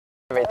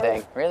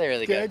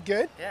really good.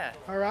 Good. Yeah.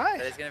 All right.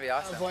 But it's gonna be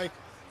awesome. I was like,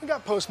 you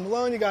got Post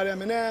Malone, you got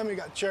Eminem, you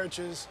got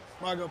Churches,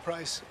 Margot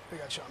Price, we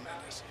got Shawn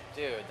Mendes.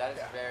 Dude, that is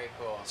very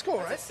cool. It's cool,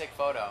 That's right? a sick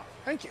photo.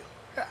 Thank you.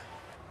 Yeah.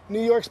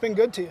 New York's been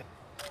good to you.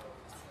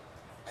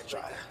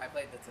 I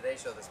played the Today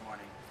Show this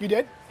morning. You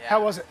did? Yeah.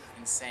 How was it?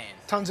 Insane.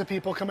 Tons of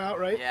people come out,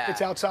 right? Yeah.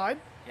 It's outside?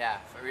 Yeah,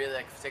 for really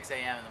like 6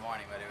 a.m. in the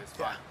morning, but it was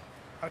fun. Yeah.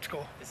 That's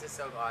cool. This is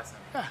so awesome.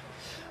 Yeah.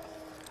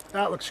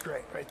 That looks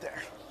great right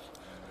there.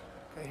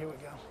 Okay, here we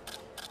go.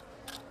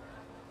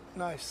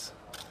 Nice.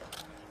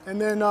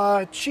 And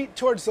then cheat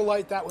towards the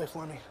light that way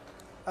for me.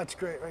 That's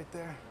great right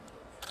there.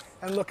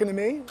 And looking at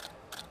me.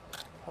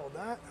 Hold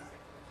that.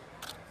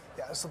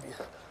 Yeah,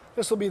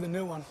 this will be the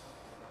new one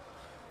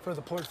for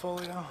the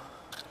portfolio.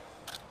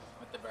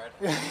 With the bird?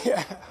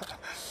 Yeah.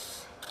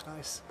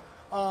 Nice.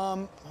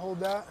 Hold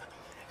that.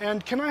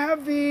 And can I have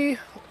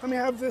let me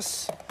have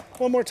this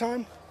one more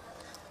time.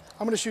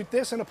 I'm going to shoot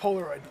this and a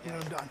Polaroid when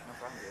I'm done. No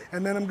problem, dude.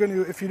 And then I'm going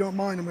to, if you don't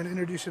mind, I'm going to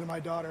introduce you to my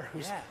daughter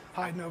who's Yeah.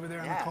 hiding over there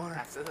in the corner.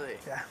 Absolutely.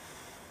 Yeah.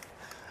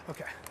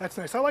 Okay, that's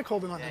nice. I like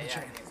holding on to the Yeah,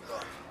 chain. I think it's cool.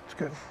 It's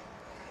good.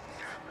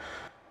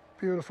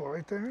 Beautiful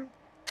right there.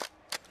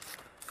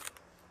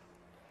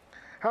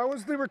 How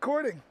was the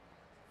recording?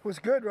 It was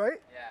good,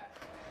 right? Yeah.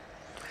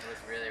 It was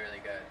really,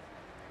 really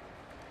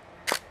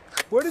good.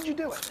 Where did you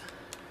do it?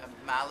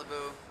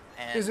 Malibu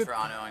and Is it-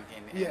 Toronto and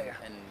came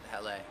in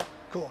LA.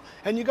 Cool.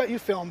 And you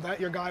filmed that?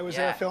 Your guy was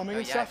there filming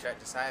and stuff? Yeah,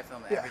 Josiah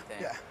filmed Yeah, everything.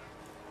 yeah.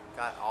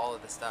 Got all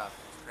of the stuff.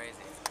 It's crazy.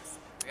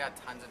 We got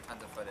tons and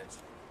tons of footage.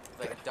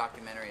 Like a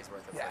documentary's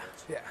worth of Yeah,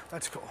 footage. yeah,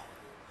 that's cool.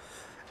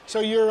 So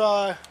you're,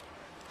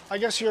 I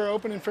guess you're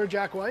opening for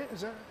Jack White,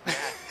 is that? Yeah.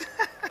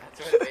 That's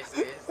what it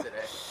basically is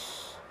today.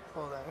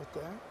 Hold that right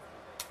there.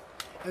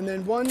 And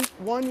then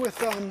one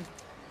with,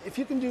 if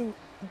you can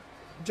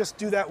just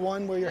do that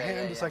one where your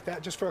hand is like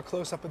that, just for a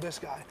close-up of this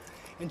guy.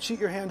 And cheat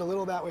your hand a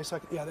little that way, so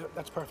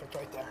that's perfect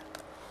right there.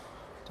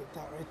 Take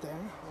that right there,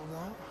 hold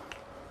that.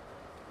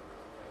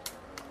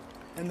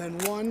 And then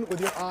one with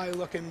your eye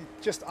looking,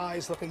 just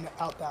eyes looking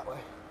out that way.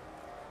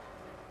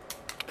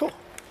 Cool.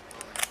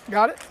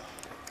 Got it?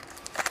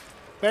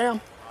 Bam.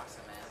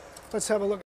 Awesome, man. Let's have a look.